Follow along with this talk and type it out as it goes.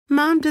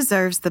Mom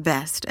deserves the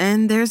best,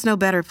 and there's no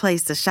better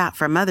place to shop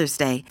for Mother's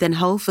Day than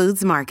Whole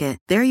Foods Market.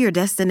 They're your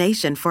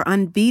destination for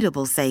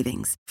unbeatable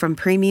savings, from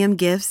premium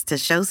gifts to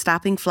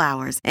show-stopping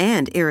flowers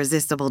and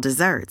irresistible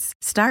desserts.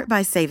 Start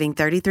by saving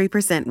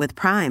 33% with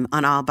Prime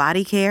on all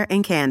body care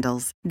and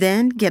candles.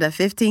 Then get a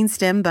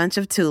 15-stem bunch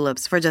of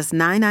tulips for just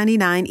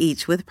 $9.99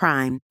 each with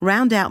Prime.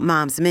 Round out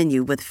Mom's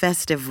menu with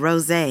festive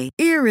rosé,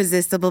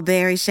 irresistible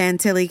berry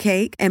chantilly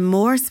cake, and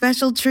more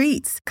special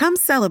treats. Come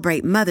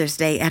celebrate Mother's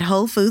Day at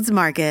Whole Foods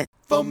Market.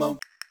 FOMO.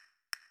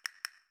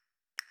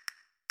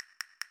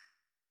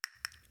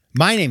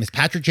 My name is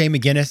Patrick J.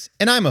 McGinnis,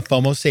 and I'm a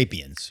FOMO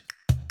sapiens.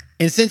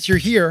 And since you're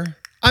here,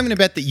 I'm going to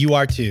bet that you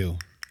are too.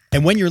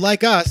 And when you're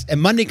like us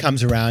and Monday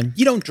comes around,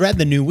 you don't dread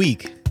the new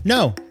week.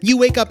 No, you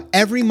wake up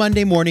every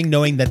Monday morning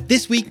knowing that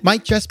this week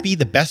might just be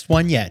the best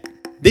one yet.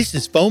 This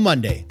is FOMO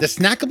Monday, the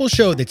snackable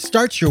show that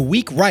starts your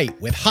week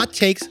right with hot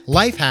takes,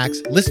 life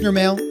hacks, listener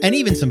mail, and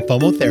even some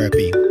FOMO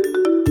therapy.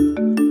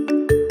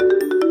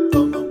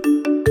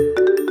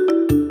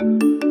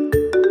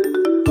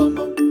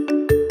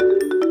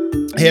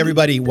 Hey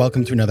everybody,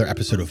 welcome to another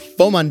episode of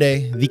FOMO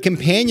Monday, the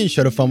companion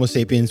show to FOMO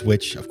Sapiens,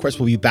 which of course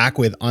we'll be back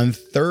with on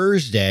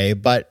Thursday,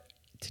 but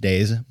today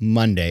is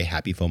Monday.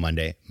 Happy FOMO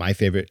Monday, my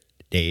favorite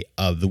day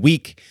of the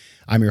week.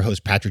 I'm your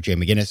host, Patrick J.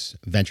 McGinnis,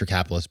 venture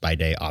capitalist by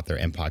day, author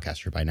and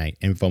podcaster by night,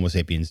 and FOMO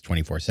Sapiens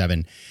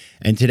 24/7.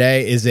 And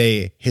today is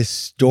a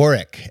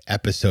historic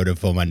episode of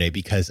FOMO Monday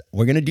because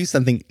we're going to do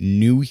something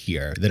new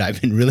here that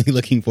I've been really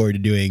looking forward to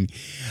doing.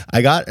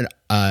 I got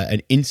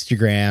an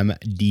Instagram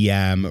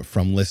DM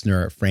from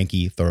listener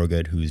Frankie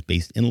Thorogood, who's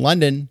based in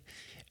London.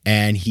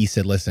 And he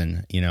said,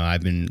 listen,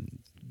 I've been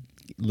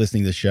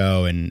listening to the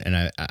show and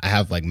I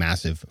have like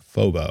massive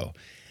FOBO.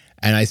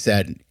 And I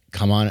said,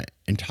 come on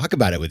and talk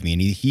about it with me.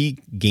 And he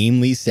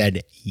gamely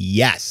said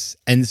yes.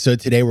 And so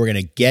today we're going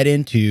to get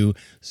into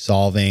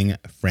solving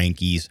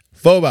Frankie's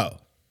FOBO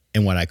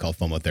and what I call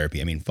FOMO therapy.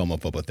 I mean, FOMO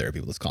therapy,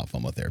 but let's call it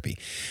FOMO therapy.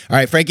 All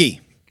right,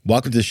 Frankie,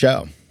 welcome to the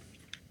show.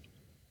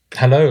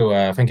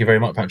 Hello. Thank you very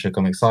much, Patrick.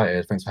 I'm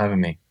excited. Thanks for having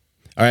me.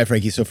 All right,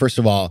 Frankie. So first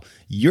of all,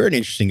 you're an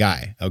interesting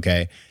guy.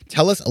 Okay.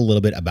 Tell us a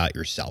little bit about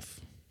yourself.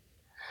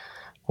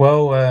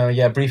 Well,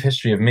 brief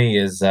history of me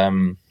is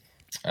I'm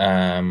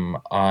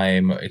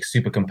a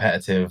super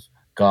competitive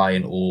guy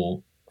in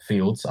all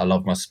fields. I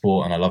love my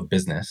sport and I love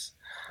business.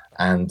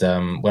 And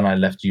when I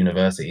left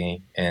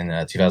university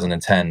in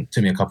 2010, it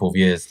took me a couple of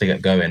years to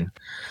get going.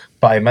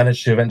 But I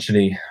managed to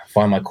eventually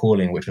find my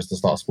calling, which was to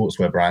start a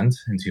sportswear brand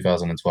in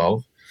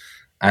 2012.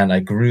 And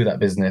I grew that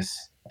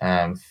business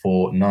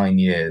for 9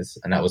 years.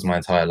 And that was my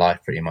entire life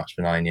pretty much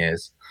for 9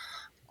 years.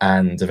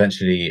 And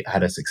eventually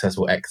had a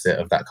successful exit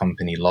of that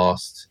company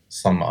last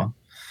summer,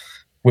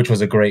 which was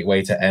a great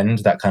way to end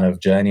that kind of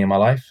journey in my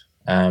life.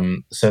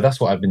 So that's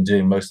what I've been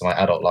doing most of my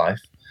adult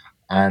life.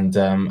 And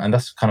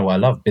that's kind of what I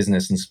love,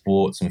 business and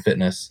sports and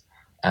fitness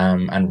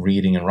and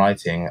reading and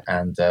writing.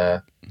 And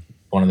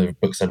one of the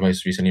books I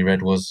most recently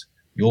read was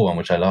your one,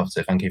 which I love.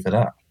 So thank you for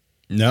that.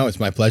 No, it's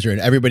my pleasure. And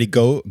everybody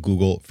go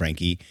Google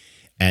Frankie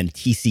and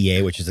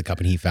TCA, which is the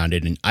company he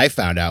founded. And I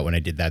found out when I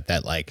did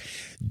that like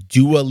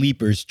Dua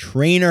Lipa's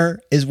trainer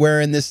is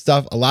wearing this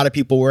stuff. A lot of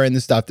people wearing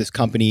this stuff. This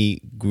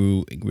company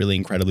grew really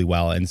incredibly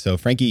well. And so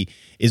Frankie,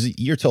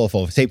 you're total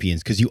full of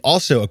sapiens because you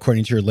also,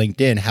 according to your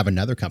LinkedIn, have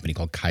another company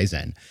called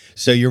Kaizen.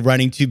 So you're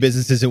running two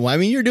businesses at once. I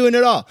mean, you're doing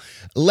it all.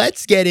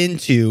 Let's get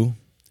into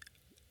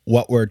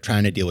what we're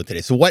trying to deal with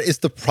today. So what is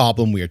the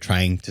problem we are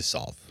trying to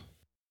solve?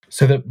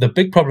 So the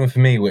big problem for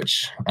me,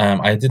 which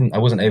I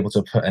wasn't able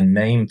to put a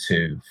name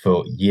to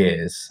for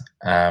years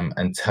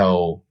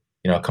until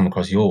I come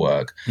across your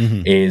work,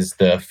 is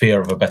the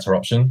fear of a better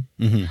option.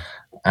 Mm-hmm.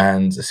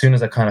 And as soon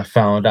as I kind of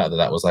found out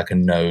that was like a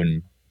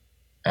known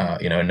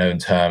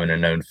term and a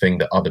known thing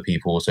that other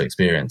people also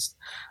experienced,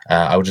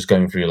 I was just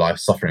going through life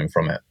suffering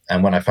from it.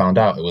 And when I found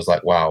out, it was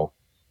like, wow,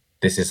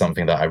 this is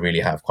something that I really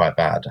have quite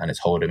bad, and it's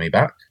holding me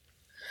back.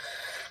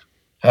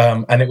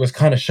 And it was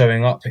kind of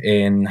showing up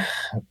in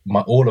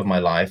all of my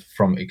life,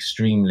 from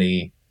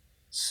extremely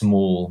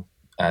small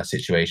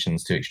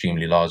situations to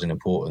extremely large and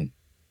important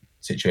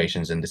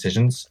situations and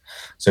decisions.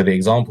 So the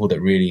example that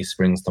really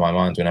springs to my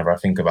mind whenever I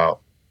think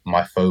about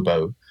my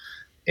FOBO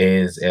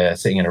is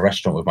sitting in a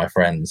restaurant with my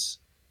friends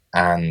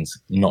and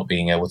not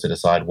being able to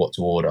decide what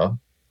to order.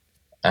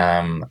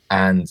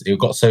 And it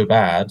got so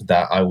bad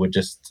that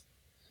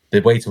the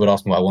waiter would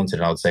ask me what I wanted,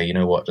 and I would say, you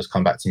know what, just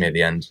come back to me at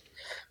the end,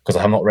 because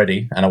I'm not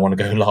ready and I want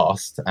to go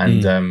last.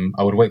 And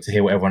I would wait to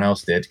hear what everyone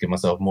else did to give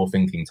myself more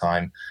thinking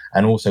time,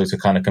 and also to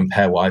kind of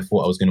compare what I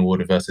thought I was going to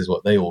order versus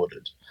what they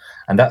ordered.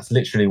 And that's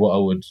literally what I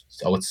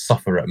would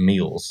suffer at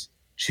meals,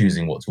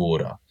 choosing what to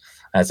order.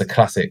 And it's a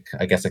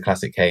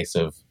classic case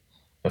of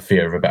a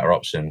fear of a better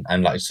option,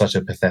 and like such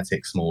a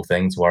pathetic small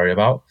thing to worry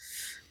about.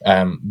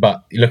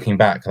 But looking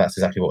back, that's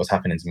exactly what was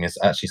happening to me.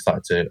 I actually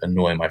started to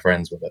annoy my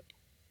friends with it.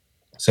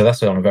 So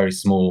that's on a very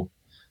small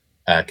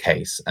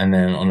case. And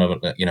then on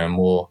a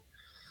more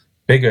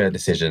bigger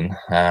decision,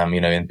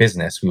 in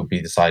business, we'll be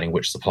deciding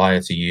which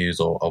supplier to use,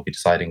 or I'll be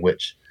deciding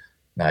which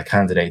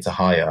candidate to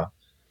hire.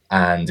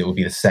 And it will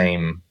be the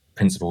same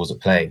principles at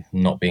play,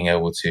 not being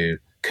able to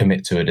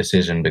commit to a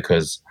decision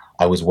because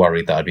I was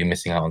worried that I'd be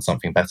missing out on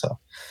something better.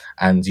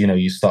 And,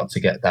 you start to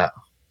get that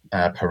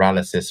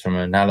paralysis from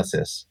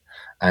analysis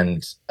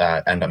and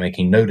end up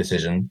making no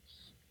decision,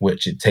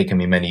 which had taken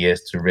me many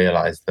years to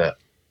realize that,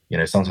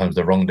 sometimes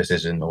the wrong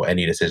decision or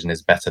any decision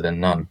is better than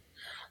none.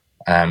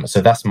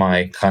 So that's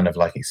my kind of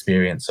like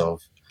experience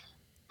of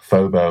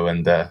FOBO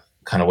and the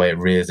kind of way it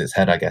rears its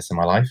head, I guess, in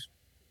my life.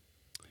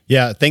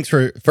 Yeah.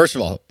 First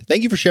of all,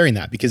 thank you for sharing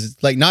that, because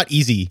it's like not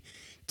easy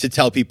to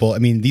tell people. I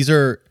mean, these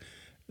are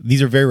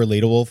very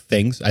relatable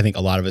things. I think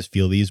a lot of us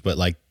feel these, but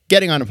like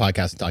getting on a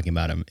podcast and talking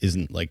about them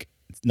isn't like,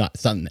 it's not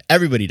something that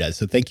everybody does.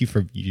 So thank you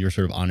for your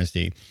sort of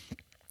honesty.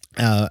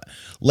 I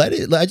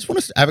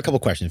have a couple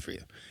questions for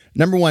you.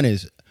 Number one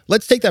is,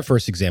 let's take that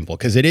first example,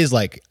 because it is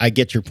like, I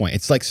get your point.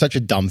 It's like such a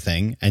dumb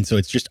thing. And so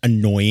it's just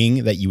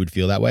annoying that you would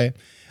feel that way.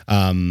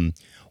 First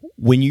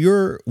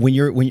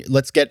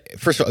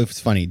of all, it's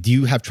funny. Do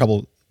you have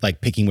trouble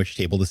like picking which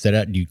table to sit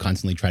at? Do you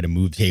constantly try to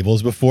move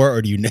tables before,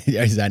 or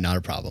is that not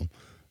a problem?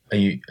 Have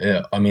you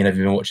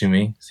been watching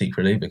me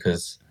secretly?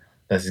 Because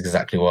that's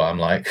exactly what I'm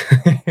like.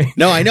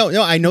 No, I know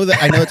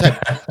the type.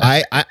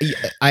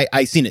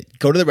 I seen it.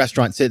 Go to the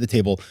restaurant, sit at the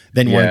table,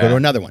 then you want to go to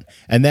another one,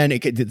 and then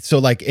it's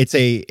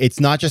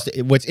not just,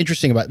 what's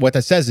interesting about what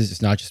that says is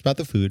it's not just about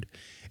the food,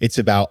 it's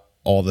about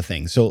all the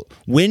things. So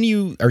when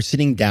you are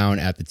sitting down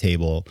at the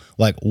table,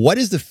 like, what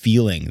is the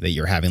feeling that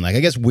you're having? Like, I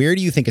guess, where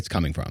do you think it's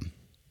coming from?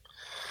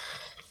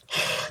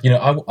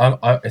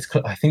 I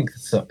think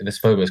this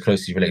FOBO is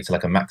closely related to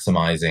like a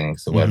maximizing.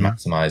 So the word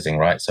maximizing,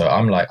 right? So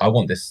I'm like, I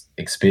want this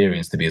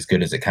experience to be as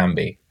good as it can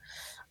be,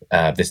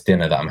 this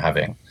dinner that I'm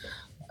having.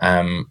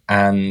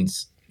 And,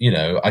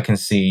 I can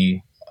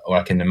see, or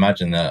I can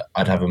imagine that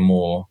I'd have a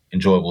more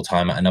enjoyable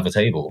time at another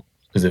table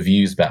because the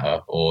view's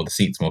better or the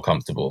seat's more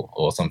comfortable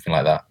or something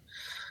like that.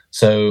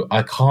 So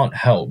I can't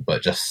help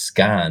but just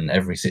scan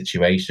every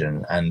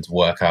situation and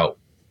work out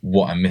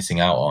what I'm missing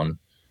out on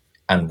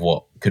and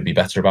what could be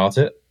better about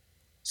it.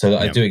 So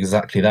I do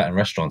exactly that in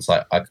restaurants.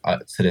 Like I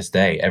to this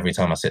day, every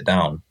time I sit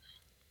down,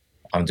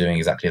 I'm doing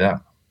exactly that.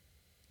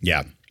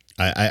 Yeah.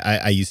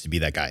 I used to be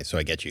that guy, so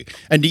I get you.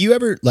 And do you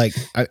ever, like,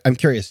 I'm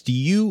curious,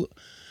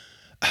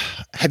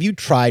 have you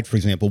tried, for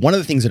example, one of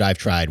the things that I've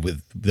tried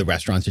with the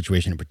restaurant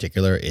situation in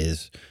particular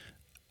is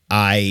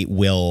I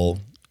will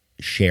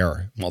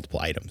share multiple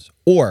items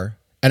and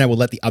I will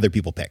let the other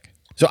people pick.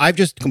 So I've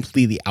just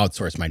completely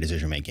outsourced my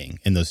decision-making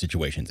in those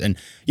situations. And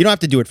you don't have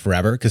to do it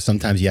forever because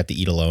sometimes you have to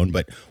eat alone.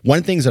 But one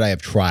of the things that I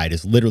have tried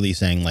is literally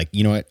saying, like,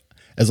 you know what,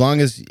 as long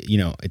as,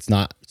 it's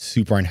not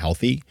super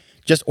unhealthy,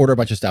 just order a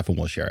bunch of stuff and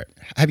we'll share it.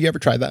 Have you ever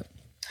tried that?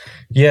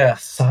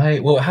 Yes,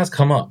 it has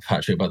come up,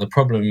 Patrick, but the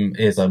problem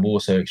is I'm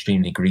also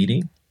extremely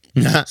greedy.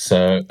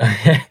 So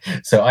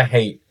I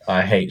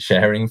hate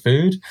sharing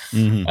food.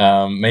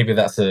 Maybe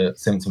that's a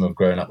symptom of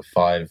growing up with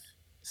 5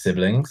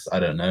 siblings. I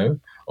don't know.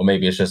 Or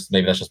maybe that's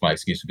just my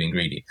excuse for being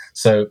greedy.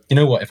 So you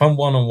know what? If I'm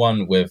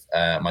one-on-one with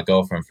my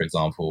girlfriend, for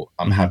example,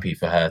 I'm happy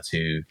for her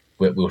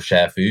we'll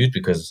share food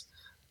because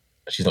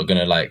she's not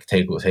gonna like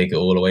take it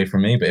all away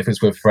from me. But if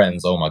it's with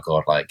friends, oh my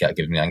god, like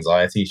giving me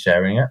anxiety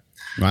sharing it.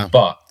 Wow.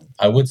 But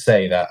I would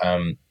say that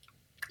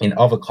in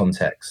other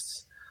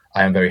contexts,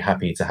 I am very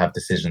happy to have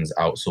decisions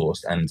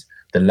outsourced, and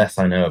the less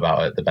I know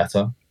about it, the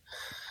better.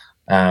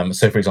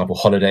 So for example,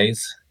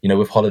 holidays,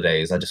 with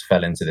holidays, I just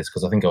fell into this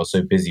because I think I was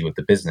so busy with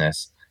the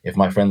business. If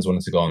my friends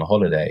wanted to go on a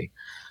holiday,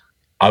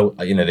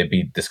 they'd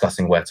be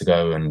discussing where to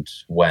go and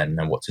when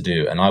and what to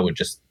do. And I would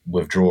just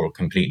withdraw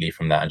completely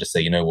from that and just say,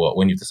 you know what,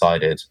 when you've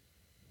decided,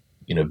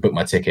 book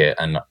my ticket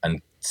and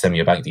send me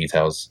your bank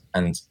details.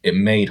 And it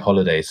made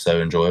holidays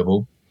so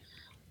enjoyable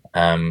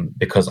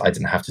because I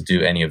didn't have to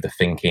do any of the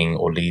thinking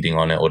or leading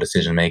on it or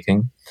decision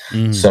making.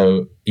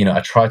 So, I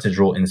tried to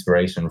draw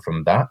inspiration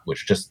from that,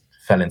 which just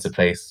fell into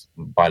place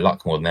by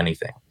luck more than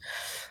anything.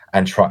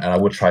 And I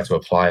would try to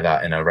apply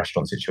that in a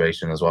restaurant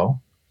situation as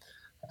well.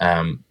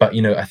 But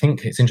I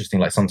think it's interesting.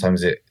 Like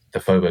sometimes the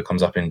FOBO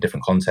comes up in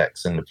different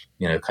contexts and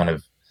kind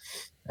of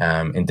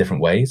in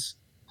different ways.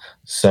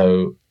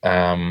 So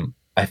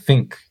I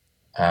think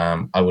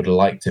I would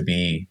like to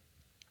be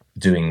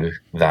doing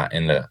that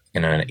in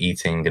an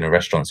eating in a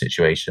restaurant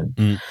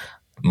situation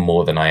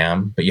more than I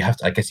am. But you have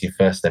to. I guess your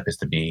first step is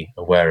to be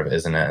aware of it,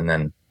 isn't it? And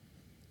then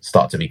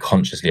start to be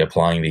consciously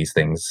applying these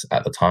things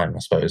at the time, I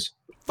suppose.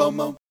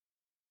 FOMO.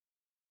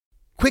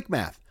 Quick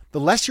math. The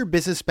less your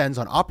business spends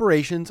on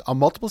operations, on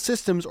multiple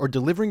systems, or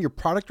delivering your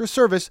product or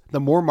service, the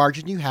more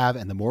margin you have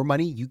and the more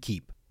money you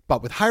keep.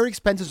 But with higher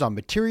expenses on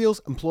materials,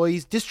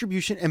 employees,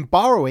 distribution, and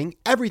borrowing,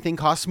 everything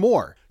costs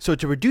more. So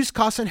to reduce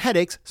costs and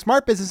headaches,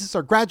 smart businesses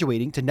are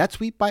graduating to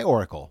NetSuite by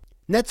Oracle.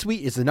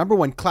 NetSuite is the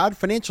 #1 cloud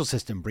financial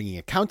system, bringing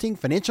accounting,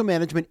 financial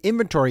management,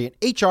 inventory, and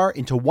HR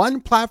into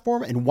one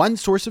platform and one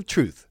source of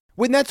truth.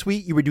 With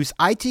NetSuite, you reduce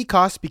IT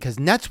costs because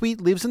NetSuite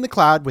lives in the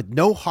cloud with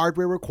no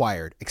hardware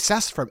required,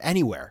 accessed from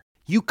anywhere.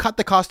 You cut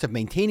the cost of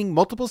maintaining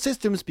multiple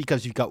systems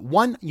because you've got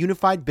one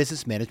unified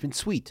business management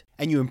suite.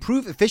 And you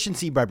improve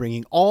efficiency by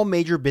bringing all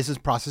major business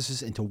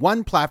processes into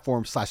one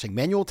platform, slashing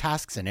manual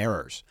tasks and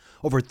errors.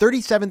 Over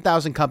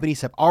 37,000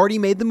 companies have already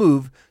made the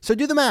move, so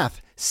do the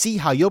math. See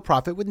how you'll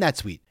profit with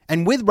NetSuite.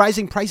 And with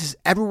rising prices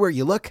everywhere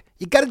you look,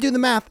 you gotta do the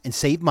math and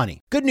save money.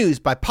 Good news,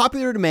 by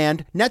popular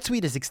demand,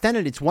 NetSuite has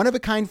extended its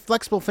one-of-a-kind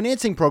flexible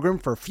financing program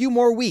for a few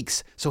more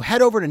weeks. So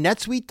head over to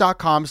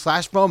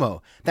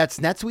netsuite.com/FOMO. That's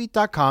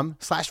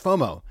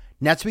netsuite.com/FOMO.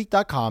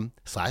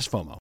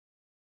 netsuite.com/FOMO.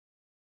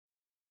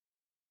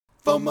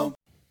 FOMO.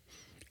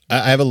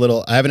 I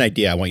have an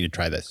idea. I want you to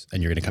try this,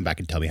 and you're going to come back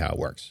and tell me how it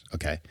works.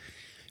 Okay.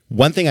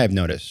 One thing I've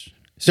noticed.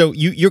 So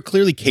you're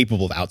clearly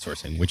capable of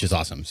outsourcing, which is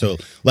awesome. So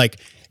like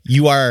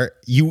you are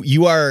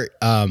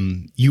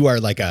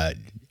like a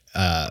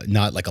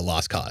not like a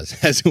lost cause,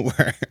 as it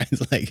were.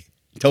 It's like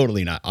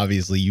totally not.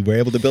 Obviously, you were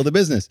able to build a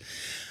business,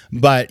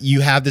 but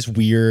you have this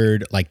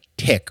weird like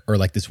tick or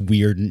like this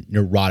weird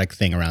neurotic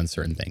thing around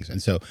certain things.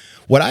 And so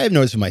what I have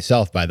noticed for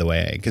myself, by the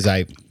way, because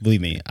believe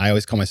me, I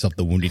always call myself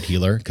the wounded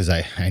healer because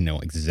I know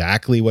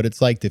exactly what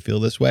it's like to feel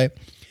this way,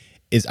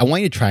 is I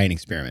want you to try an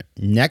experiment.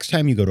 Next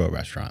time you go to a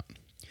restaurant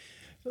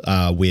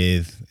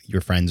with your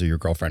friends or your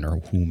girlfriend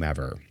or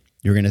whomever,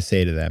 you're going to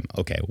say to them,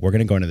 okay, we're going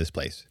to go into this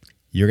place.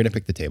 You're going to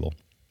pick the table.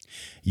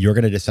 You're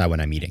going to decide what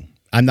I'm eating.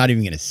 I'm not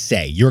even going to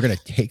say. You're going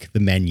to take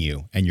the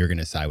menu and you're going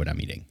to decide what I'm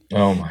eating.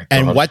 Oh my God.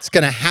 And what's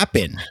going to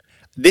happen?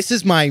 This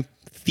is my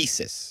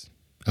thesis.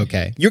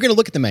 Okay. You're going to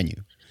look at the menu.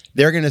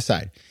 They're going to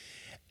decide.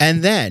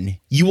 And then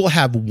you will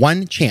have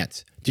one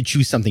chance to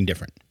choose something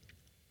different.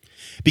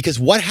 Because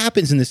what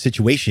happens in this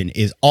situation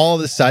is all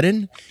of a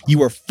sudden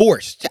you are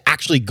forced to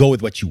actually go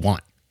with what you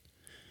want.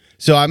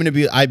 So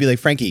I'd be like,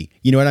 Frankie,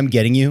 you know what I'm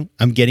getting you?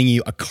 I'm getting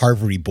you a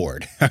carvery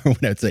board.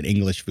 That's an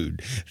English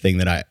food thing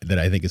that I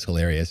think is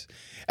hilarious.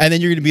 And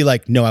then you're going to be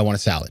like, no, I want a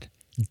salad.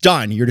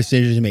 Done. Your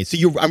decision is made. So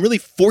I'm really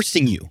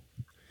forcing you.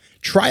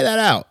 Try that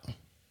out.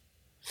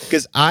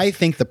 Because I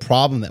think the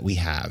problem that we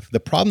have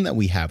with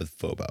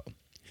FOBO,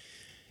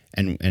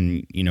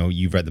 and you know,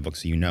 you've read the book,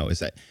 so you know, is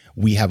that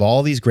we have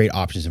all these great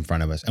options in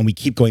front of us and we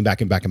keep going back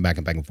and back and back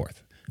and back and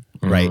forth.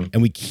 Right.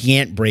 And we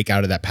can't break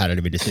out of that pattern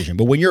of a decision.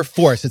 But when you're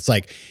forced, it's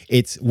like,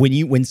 it's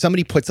when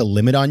somebody puts a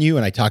limit on you,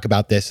 and I talk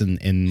about this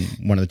in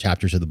one of the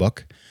chapters of the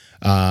book,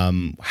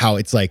 how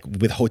it's like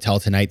with Hotel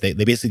Tonight, they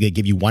basically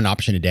give you one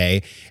option a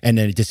day and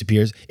then it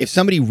disappears. If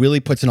somebody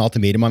really puts an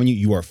ultimatum on you,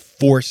 you are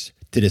forced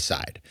to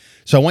decide.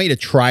 So I want you to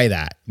try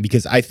that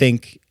because I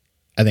think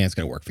it's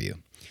going to work for you.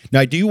 Now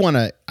I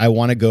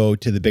want to go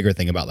to the bigger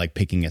thing about like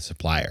picking a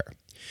supplier.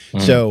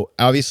 So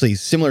obviously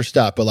similar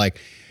stuff, but like,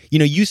 you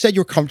know, you said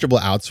you're comfortable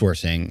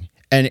outsourcing.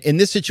 And in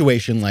this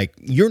situation, like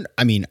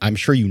I'm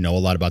sure you know a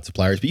lot about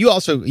suppliers, but you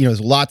also, you know, there's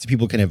lots of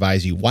people can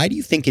advise you. Why do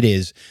you think it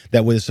is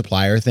that with a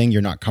supplier thing,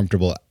 you're not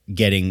comfortable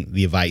getting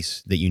the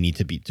advice that you need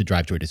to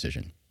drive to a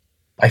decision?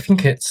 I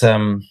think it's,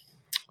 you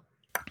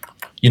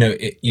know,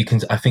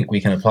 I think we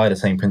can apply the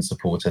same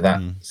principle to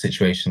that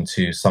situation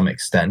to some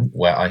extent,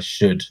 where I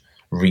should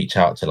reach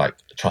out to like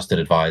trusted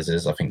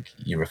advisors, I think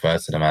you refer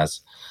to them as,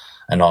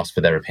 and ask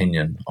for their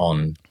opinion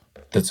on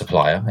the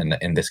supplier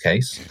in this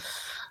case.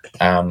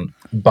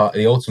 But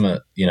the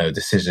ultimate, you know,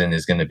 decision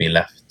is going to be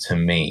left to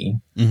me.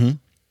 Mm-hmm.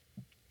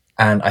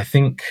 And I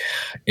think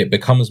it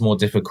becomes more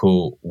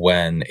difficult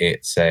when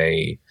it's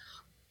it's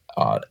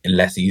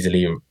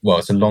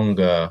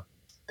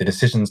the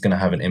decision's going to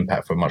have an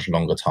impact for a much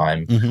longer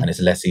time, and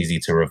it's less easy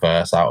to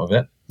reverse out of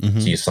it.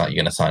 So you're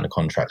going to sign a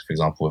contract, for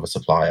example, with a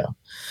supplier.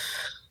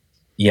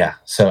 Yeah.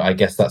 So I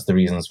guess that's the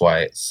reasons why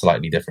it's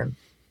slightly different.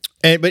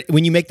 But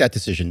when you make that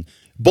decision,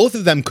 both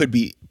of them could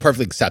be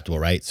perfectly acceptable,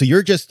 right? So you're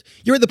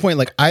at the point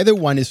like either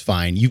one is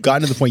fine. You've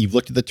gotten to the point, you've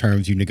looked at the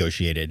terms, you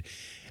negotiated,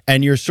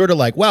 and you're sort of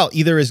like, well,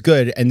 either is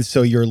good. And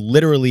so you're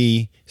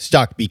literally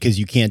stuck because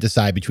you can't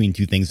decide between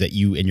two things that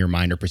you in your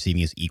mind are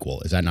perceiving as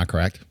equal. Is that not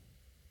correct?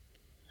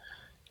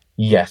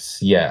 Yes.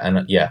 Yeah.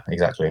 And yeah,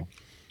 exactly.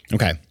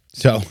 Okay.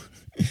 So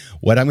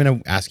what I'm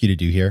going to ask you to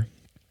do here,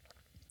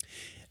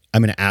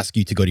 I'm going to ask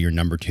you to go to your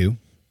number two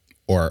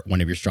or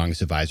one of your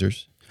strongest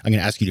advisors. I'm going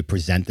to ask you to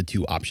present the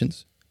two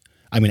options.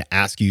 I'm going to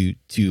ask you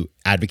to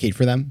advocate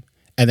for them.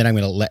 And then I'm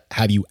going to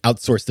have you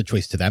outsource the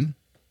choice to them.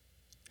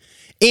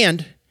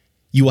 And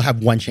you will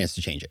have one chance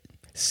to change it.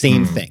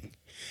 Same thing.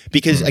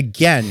 Because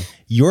again,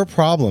 your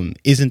problem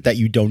isn't that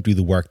you don't do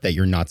the work, that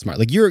you're not smart.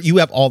 Like you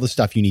have all the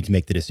stuff you need to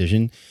make the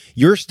decision.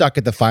 You're stuck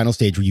at the final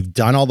stage where you've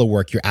done all the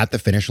work. You're at the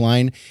finish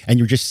line and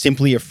you're just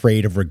simply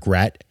afraid of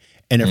regret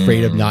and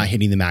afraid of not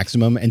hitting the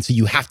maximum. And so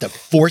you have to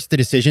force the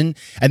decision,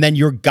 and then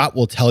your gut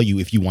will tell you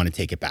if you want to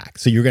take it back.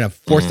 So you're going to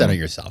force that on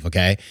yourself,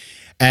 okay?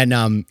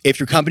 And if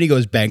your company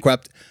goes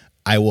bankrupt,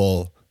 I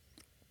will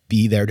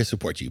be there to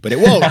support you, but it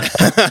won't.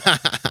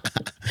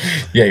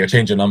 Yeah, you'll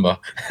change your number.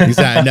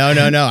 Exactly.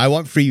 No. I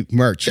want free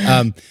merch.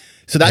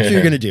 So that's what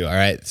you're going to do, all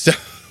right? So,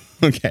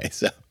 okay,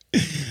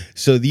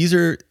 so these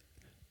are...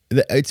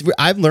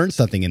 I've learned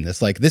something in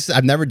this. Like this,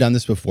 I've never done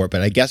this before,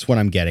 but I guess what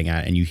I'm getting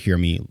at, and you hear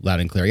me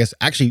loud and clear. I guess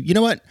actually, you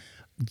know what?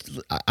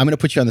 I'm going to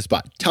put you on the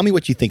spot. Tell me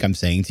what you think I'm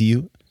saying to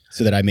you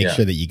so that I make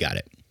sure that you got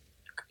it.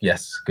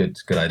 Yes, good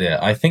idea.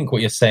 I think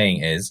what you're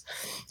saying is,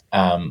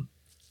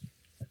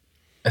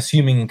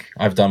 assuming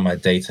I've done my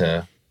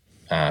data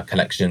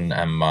collection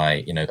and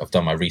I've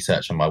done my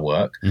research and my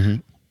work,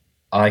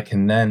 I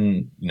can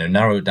then,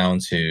 narrow it down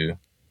to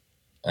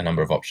a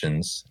number of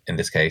options. In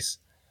this case,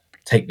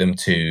 take them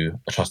to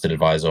a trusted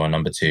advisor or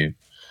number two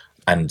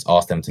and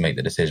ask them to make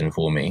the decision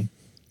for me.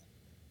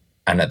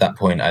 And at that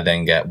point, I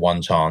then get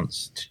one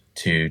chance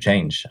to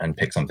change and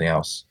pick something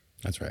else.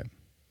 That's right.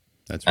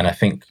 And I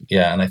think,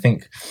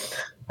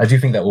 I do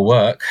think that will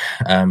work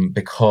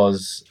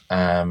because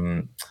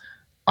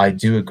I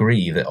do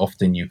agree that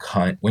often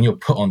when you're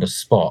put on the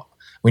spot,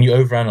 when you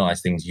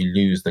overanalyze things, you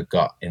lose the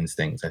gut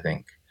instinct, I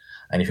think.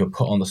 And if you're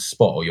put on the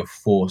spot or you're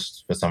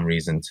forced for some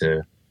reason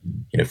to,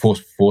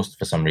 forced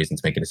for some reason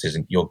to make a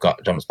decision, your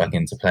gut jumps back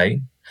into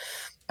play.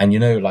 And,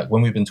 like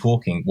when we've been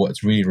talking, what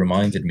it's really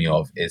reminded me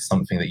of is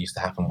something that used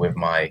to happen with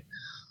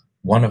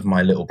one of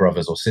my little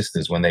brothers or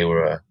sisters when they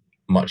were a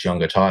much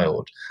younger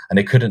child, and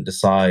they couldn't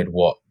decide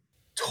what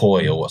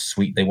toy or what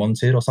sweet they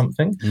wanted or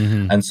something.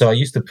 And so I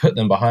used to put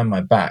them behind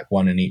my back,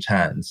 one in each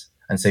hand,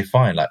 and say,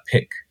 fine, like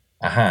pick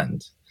a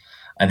hand.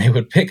 And they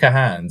would pick a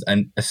hand,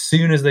 and as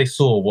soon as they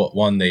saw what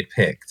one they'd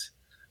picked,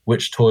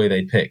 which toy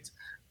they'd picked,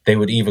 they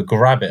would either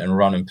grab it and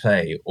run and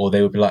play, or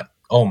they would be like,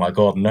 oh my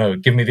God, no,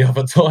 give me the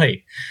other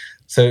toy.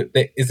 So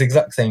it's the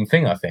exact same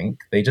thing, I think.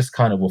 They just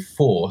kind of were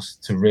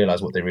forced to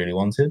realize what they really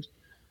wanted.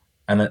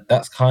 And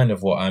that's kind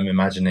of what I'm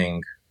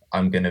imagining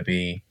I'm going to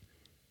be,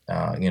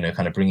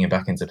 kind of bringing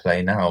back into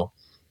play now.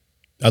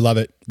 I love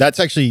it. That's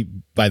actually,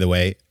 by the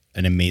way,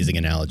 an amazing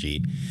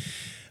analogy.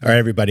 All right,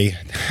 everybody.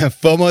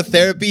 FOMO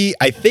therapy.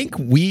 I think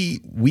we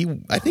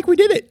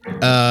did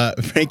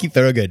it. Frankie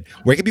Thorogood,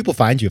 where can people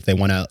find you if they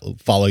want to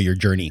follow your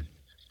journey?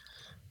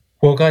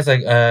 Well, guys,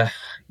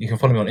 you can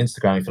follow me on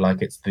Instagram if you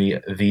like. It's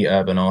the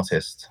Urban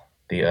Artist.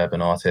 The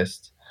Urban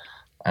Artist.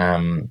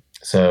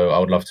 So I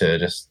would love to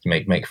just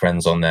make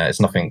friends on there. It's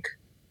nothing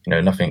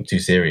too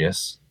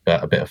serious,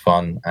 but a bit of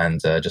fun,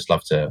 and just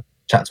love to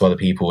chat to other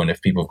people. And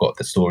if people have got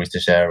the stories to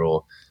share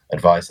or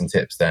advice and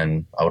tips,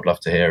 then I would love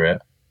to hear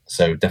it.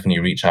 So definitely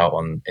reach out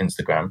on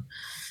Instagram.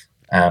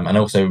 And I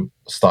also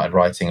started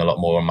writing a lot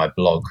more on my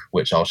blog,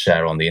 which I'll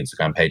share on the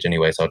Instagram page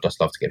anyway. So I'd just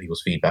love to get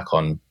people's feedback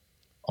on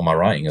my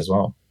writing as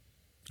well.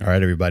 All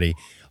right, everybody.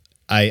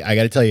 I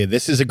got to tell you,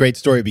 this is a great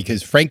story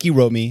because Frankie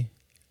wrote me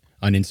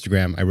on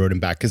Instagram. I wrote him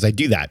back because I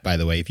do that, by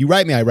the way. If you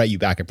write me, I write you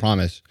back, I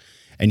promise.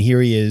 And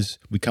here he is.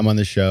 We come on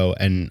the show,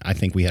 and I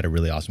think we had a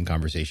really awesome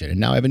conversation. And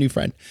now I have a new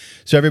friend.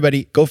 So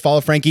everybody, go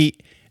follow Frankie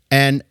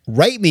and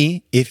write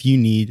me if you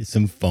need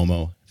some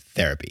FOMO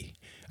therapy.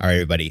 All right,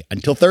 everybody.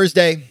 Until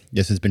Thursday,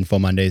 this has been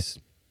FOMO Mondays.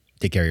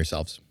 Take care of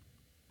yourselves.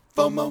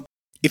 FOMO.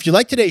 If you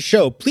like today's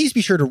show, please be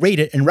sure to rate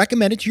it and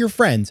recommend it to your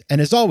friends. And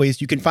as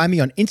always, you can find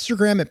me on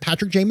Instagram at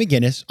Patrick J.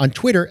 McGinnis, on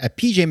Twitter at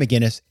PJ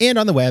McGinnis, and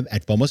on the web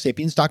at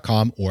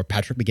FOMOSapiens.com or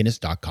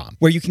PatrickMcGinnis.com,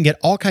 where you can get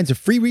all kinds of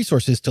free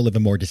resources to live a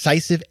more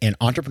decisive and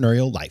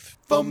entrepreneurial life.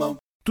 FOMO.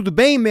 Tudo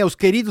bem, meus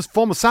queridos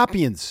FOMO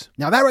Sapiens?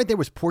 Now that right there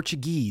was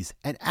Portuguese.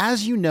 And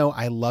as you know,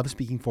 I love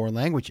speaking foreign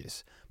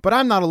languages. But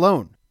I'm not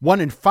alone. 1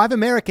 in 5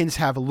 Americans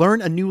have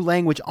learned a new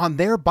language on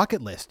their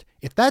bucket list.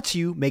 If that's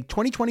you, make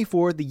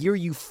 2024 the year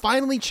you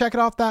finally check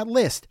it off that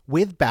list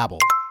with Babbel,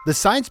 the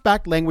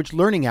science-backed language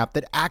learning app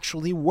that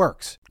actually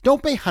works.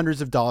 Don't pay hundreds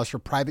of dollars for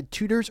private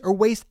tutors or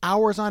waste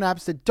hours on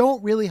apps that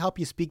don't really help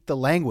you speak the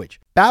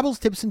language. Babbel's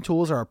tips and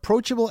tools are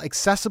approachable,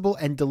 accessible,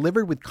 and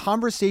delivered with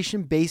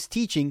conversation-based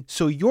teaching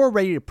so you're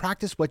ready to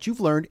practice what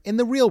you've learned in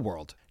the real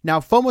world. Now,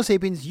 FOMO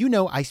Sapiens, you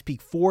know I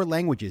speak 4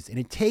 languages, and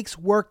it takes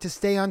work to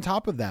stay on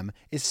top of them,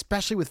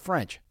 especially with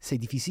French. C'est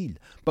difficile.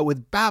 But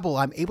with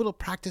Babbel, I'm able to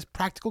practice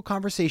practical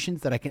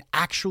conversations that I can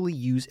actually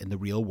use in the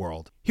real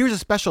world. Here's a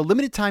special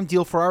limited-time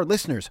deal for our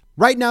listeners.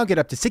 Right now, get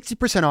up to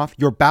 60% off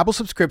your Babbel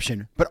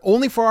subscription, but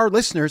only for our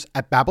listeners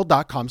at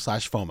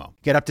Babbel.com/FOMO.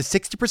 Get up to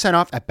 60%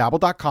 off at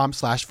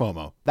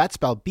Babbel.com/FOMO. That's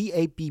spelled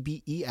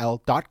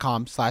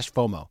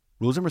BABBEL.com/FOMO.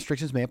 Rules and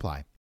restrictions may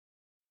apply.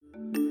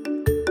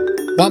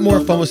 Want more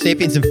FOMO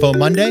Sapiens and FOMO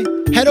Monday?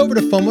 Head over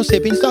to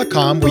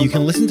FOMOSapiens.com where you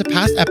can listen to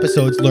past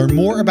episodes, learn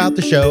more about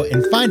the show,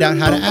 and find out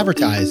how to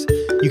advertise.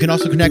 You can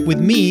also connect with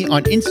me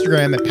on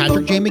Instagram at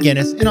Patrick J.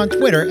 McGinnis and on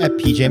Twitter at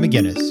PJ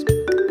McGinnis.